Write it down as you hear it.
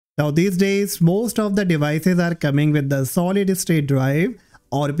Now these days, most of the devices are coming with the solid state drive,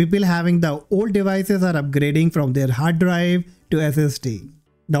 or people having the old devices are upgrading from their hard drive to SSD.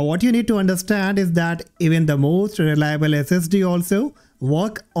 Now what you need to understand is that even the most reliable SSD also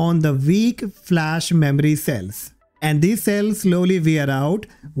work on the weak flash memory cells. And these cells slowly wear out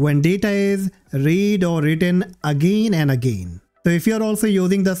when data is read or written again and again. So if you are also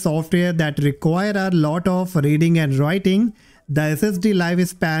using the software that require a lot of reading and writing, the SSD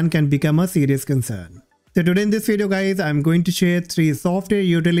lifespan can become a serious concern. So today in this video guys, I'm going to share 3 software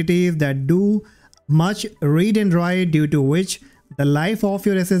utilities that do much read and write, due to which the life of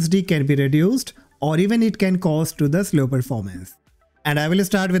your SSD can be reduced, or even it can cause to the slow performance. And I will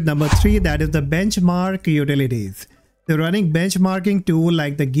start with number 3, that is the benchmark utilities. So running benchmarking tool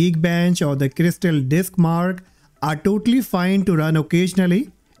like the Geekbench or the Crystal Disk Mark are totally fine to run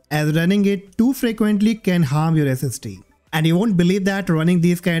occasionally, as running it too frequently can harm your SSD. And you won't believe that running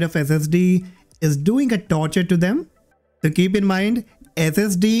these kind of SSD is doing a torture to them. So keep in mind,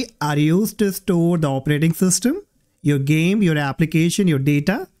 SSD are used to store the operating system, your game, your application, your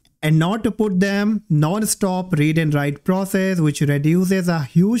data, and not to put them non-stop read and write process, which reduces a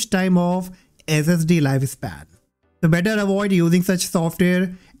huge time of SSD lifespan. So better avoid using such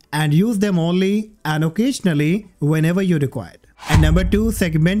software and use them only and occasionally whenever you require. And number 2,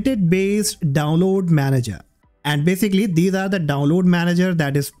 segmented based download manager. And basically these are the download manager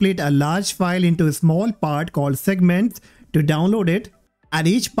that is split a large file into a small part called segments to download it, and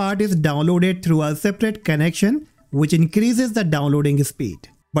each part is downloaded through a separate connection, which increases the downloading speed.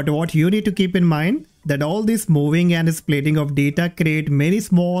 But what you need to keep in mind that all this moving and splitting of data create many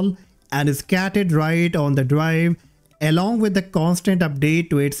small and scattered write on the drive, along with the constant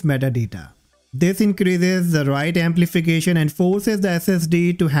update to its metadata. This increases the write amplification and forces the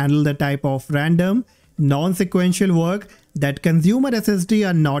SSD to handle the type of random non-sequential work that consumer SSD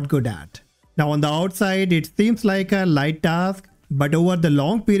are not good at. Now on the outside it seems like a light task, but over the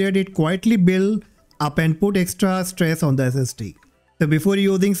long period it quietly builds up and put extra stress on the SSD. So before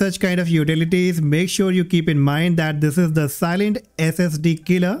using such kind of utilities, make sure you keep in mind that this is the silent SSD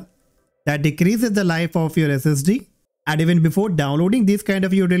killer that decreases the life of your SSD. And even before downloading these kind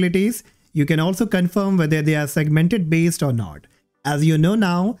of utilities, you can also confirm whether they are segmented based or not. As you know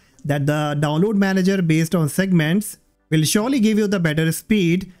now that the download manager based on segments will surely give you the better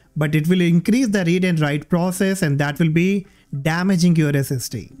speed, but it will increase the read and write process, and that will be damaging your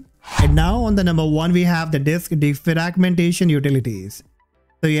SSD. And now on the number 1, we have the disk defragmentation utilities.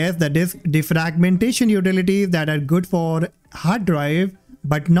 So yes, the disk defragmentation utilities that are good for hard drive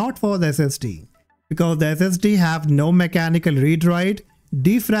but not for the SSD. Because the SSD have no mechanical read write,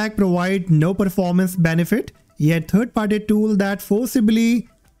 defrag provide no performance benefit, yet third-party tool that forcibly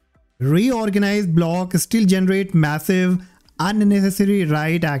reorganize block still generate massive unnecessary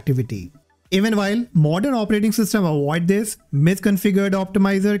write activity. Even while modern operating system avoid this, misconfigured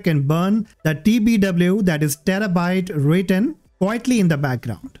optimizer can burn the TBW, that is terabyte written, quietly in the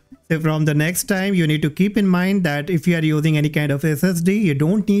background. So from the next time, you need to keep in mind that if you are using any kind of SSD, you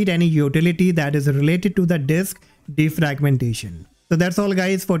don't need any utility that is related to the disk defragmentation. So that's all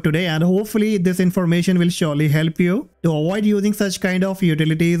guys for today, and hopefully this information will surely help you to avoid using such kind of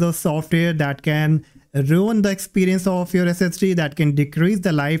utilities or software that can ruin the experience of your SSD, that can decrease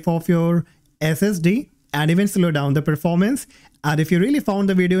the life of your SSD and even slow down the performance. And if you really found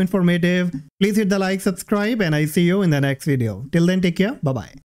the video informative, please hit the like, subscribe, and I see you in the next video. Till then, take care. Bye-bye.